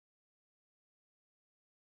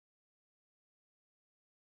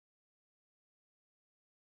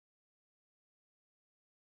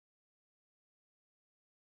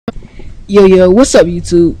Yo, what's up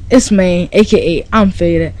YouTube? It's Main, aka I'm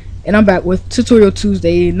Faded, and I'm back with Tutorial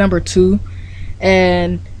Tuesday number 2.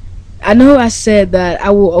 And I know I said that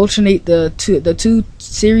I will alternate the two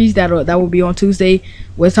series that will be on Tuesday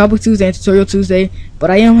with Topic Tuesday and Tutorial Tuesday, but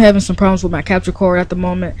I am having some problems with my capture card at the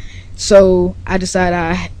moment. So I decided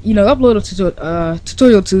upload a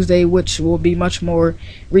Tutorial Tuesday, which will be much more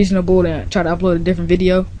reasonable than try to upload a different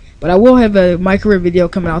video. But I will have a microwave video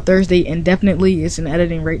coming out Thursday, and definitely it's in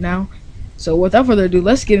editing right now. So without further ado,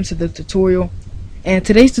 let's get into the tutorial. And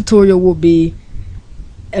today's tutorial will be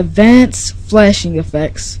advanced flashing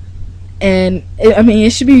effects. And it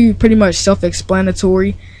should be pretty much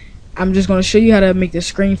self-explanatory. I'm just going to show you how to make the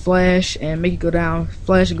screen flash and make it go down,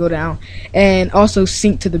 flash and go down, and also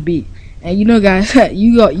sync to the beat. And you know, guys,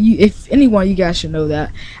 if anyone, you guys should know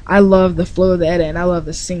that I love the flow of the edit and I love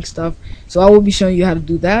the sync stuff. So I will be showing you how to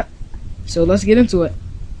do that. So let's get into it.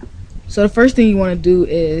 So the first thing you want to do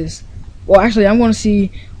is, well, actually, I'm going to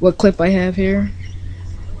see what clip I have here.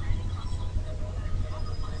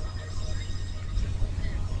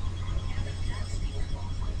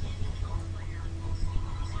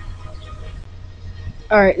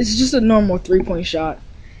 Alright, it's just a normal 3-point shot.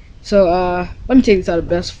 So let me take this out of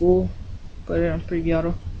best full, put it on preview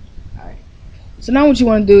auto. Alright, so now what you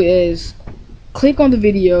want to do is click on the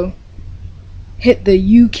video, hit the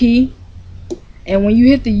U key, and when you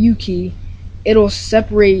hit the U key, it'll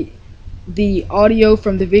separate the audio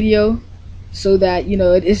from the video so that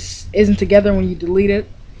it isn't together when you delete it.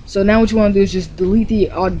 So now what you want to do is just delete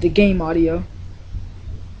the game audio,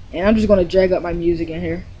 and I'm just going to drag up my music in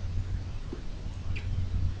here.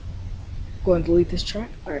 Go and delete this track.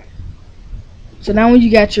 Alright, so now when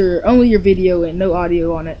you got only your video and no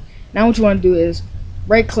audio on it, now what you want to do is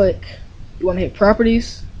right click, you want to hit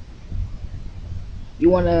properties,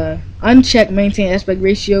 you want to uncheck maintain aspect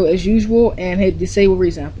ratio as usual and hit disable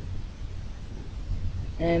resample,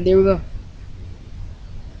 and there we go.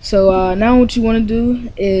 So now what you want to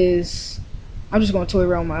do is, I'm just going to toy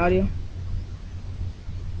around with my audio.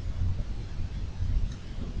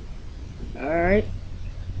 Alright,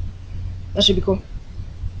 that should be cool.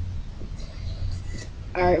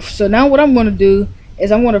 Alright, so now what I'm going to do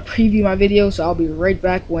is I'm going to preview my video, so I'll be right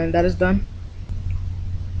back when that is done.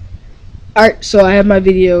 Alright, so I have my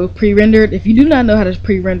video pre-rendered. If you do not know how to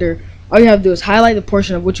pre-render, all you have to do is highlight the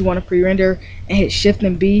portion of what you want to pre-render and hit Shift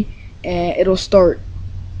and B, and it'll start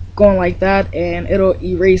going like that, and it'll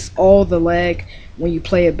erase all the lag when you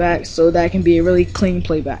play it back, so that can be a really clean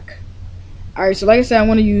playback. Alright, so like I said, I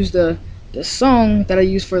want to use the song that I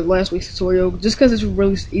used for last week's tutorial, just because it's a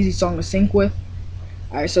really easy song to sync with.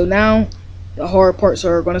 Alright, so now the hard parts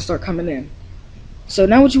are going to start coming in. So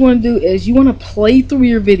now what you want to do is you want to play through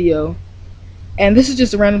your video, and this is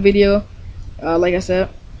just a random video, like I said.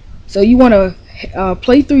 So you want to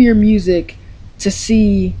play through your music to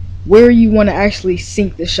see where you want to actually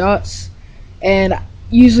sync the shots, and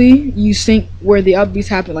usually you sync where the upbeats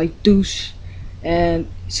happen, like douche. And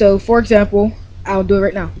so for example, I'll do it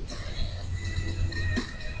right now.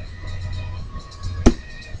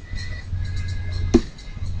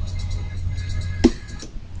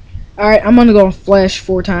 Alright, I'm gonna go and flash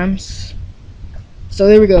 4 times. So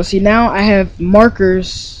there we go. See, now I have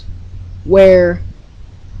markers where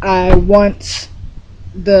I want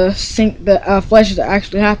the flashes to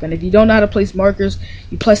actually happen. If you don't know how to place markers,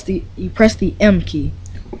 you press the M key.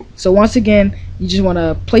 So once again, you just want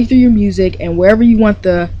to play through your music, and wherever you want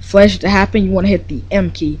the flash to happen, you want to hit the M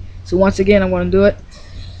key. So once again, I'm going to do it.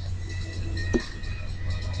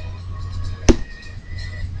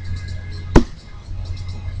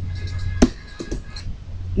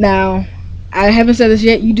 Now, I haven't said this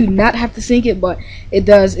yet, you do not have to sync it, but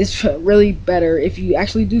it's really better if you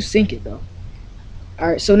actually do sync it though.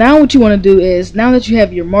 Alright, so now what you want to do is, now that you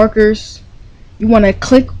have your markers, you want to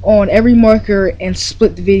click on every marker and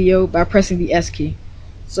split the video by pressing the S key.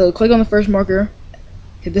 So click on the first marker,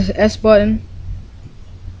 hit the S button,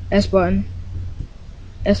 S button,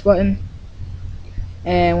 S button,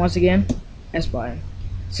 and once again, S button.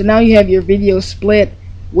 So now you have your video split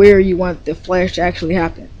where you want the flash to actually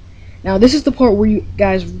happen. Now this is the part where you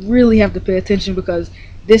guys really have to pay attention, because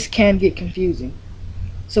this can get confusing.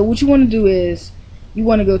 So what you want to do is you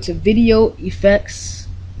want to go to Video Effects,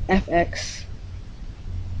 FX.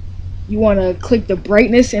 You want to click the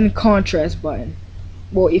brightness and contrast button,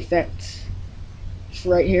 well, effects. It's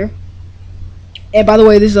right here. And by the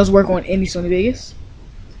way, this does work on any Sony Vegas.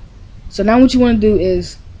 So now what you want to do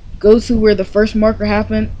is go to where the first marker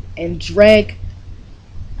happened and drag,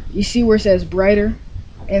 you see where it says brighter,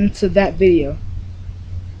 into that video.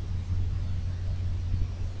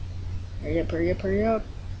 Hurry up, hurry up, hurry up.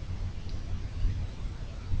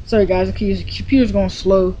 Sorry guys, the computer's going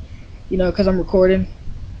slow, you know, because I'm recording.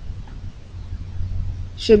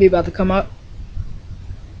 Should be about to come up.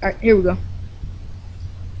 Alright, here we go.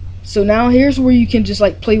 So now here's where you can just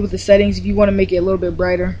like play with the settings if you want to make it a little bit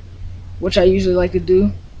brighter, which I usually like to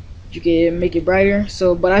do. You can make it brighter.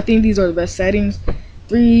 So, but I think these are the best settings: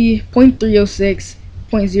 3.306,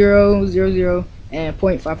 0.000, and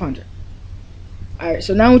 0.500. Alright,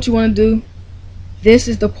 so now what you want to do, this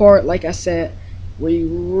is the part, like I said, where you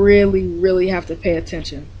really have to pay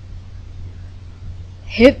attention.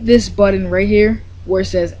 Hit this button right here where it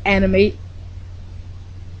says animate,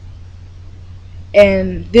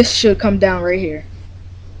 and this should come down right here.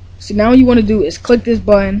 So now what you want to do is click this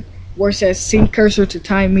button where it says sync cursor to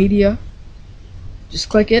time media. Just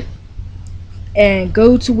click it and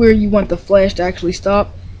go to where you want the flash to actually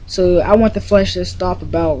stop. So I want the flash to stop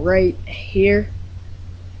about right here.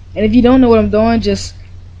 And if you don't know what I'm doing, just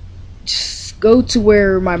go to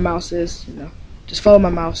where my mouse is, you know, just follow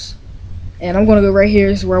my mouse. And I'm gonna go right here,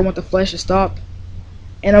 is where I want the flash to stop.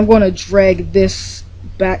 And I'm gonna drag this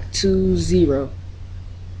back to 0.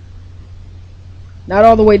 Not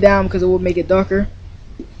all the way down because it will make it darker.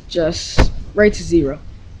 Just right to 0.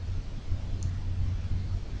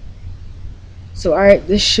 So alright,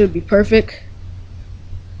 this should be perfect.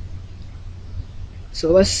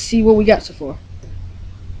 So let's see what we got so far.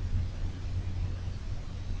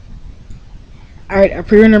 Alright, I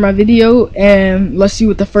pre-rendered my video, and let's see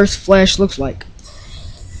what the first flash looks like.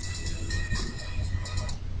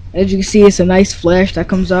 As you can see, it's a nice flash that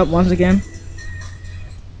comes up once again.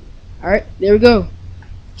 Alright, there we go.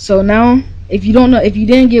 So now, if you don't know, if you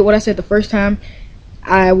didn't get what I said the first time,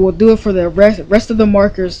 I will do it for the rest of the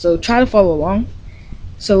markers, so try to follow along.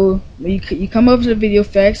 So you come up to the video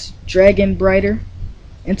effects, drag in brighter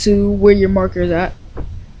into where your marker is at.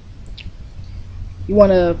 You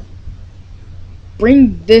want to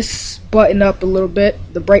bring this button up a little bit,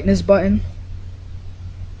 the brightness button,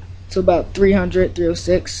 to about 300,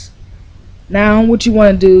 306. Now what you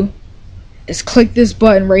want to do is click this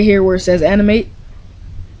button right here where it says animate,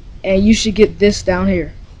 and you should get this down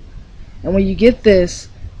here. And when you get this,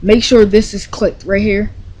 make sure this is clicked right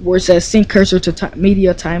here where it says sync cursor to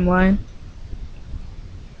media timeline,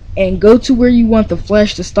 and go to where you want the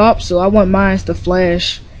flash to stop. So I want mine to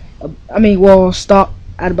flash, stop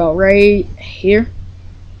at about right here.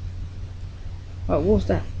 Oh, what was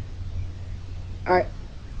that? Alright,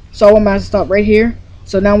 so I want mine to stop right here.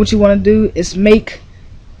 So now what you want to do is make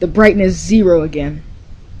the brightness 0 again,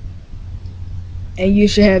 and you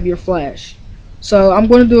should have your flash. So I'm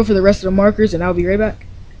going to do it for the rest of the markers, and I'll be right back.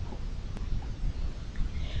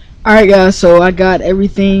 Alright guys, so I got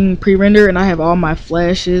everything pre-rendered and I have all my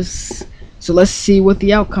flashes. So let's see what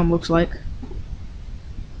the outcome looks like.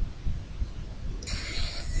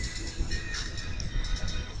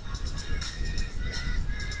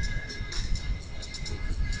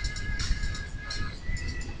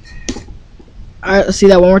 Alright, let's see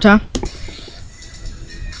that one more time.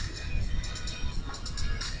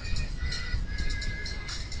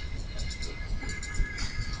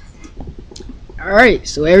 Alright,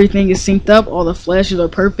 so everything is synced up, all the flashes are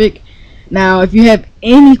perfect. Now if you have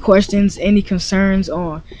any questions, any concerns,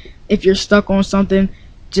 on if you're stuck on something,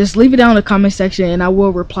 just leave it down in the comment section and I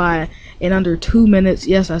will reply in under 2 minutes.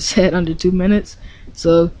 Yes, I said under 2 minutes.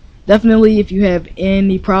 So definitely, if you have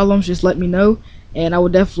any problems, just let me know and I will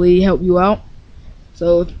definitely help you out.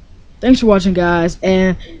 So thanks for watching guys,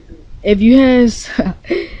 and if you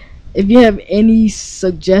have any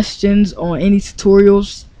suggestions on any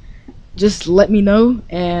tutorials, just let me know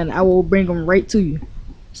and I will bring them right to you.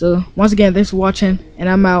 So once again, thanks for watching, and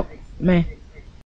I'm out, man.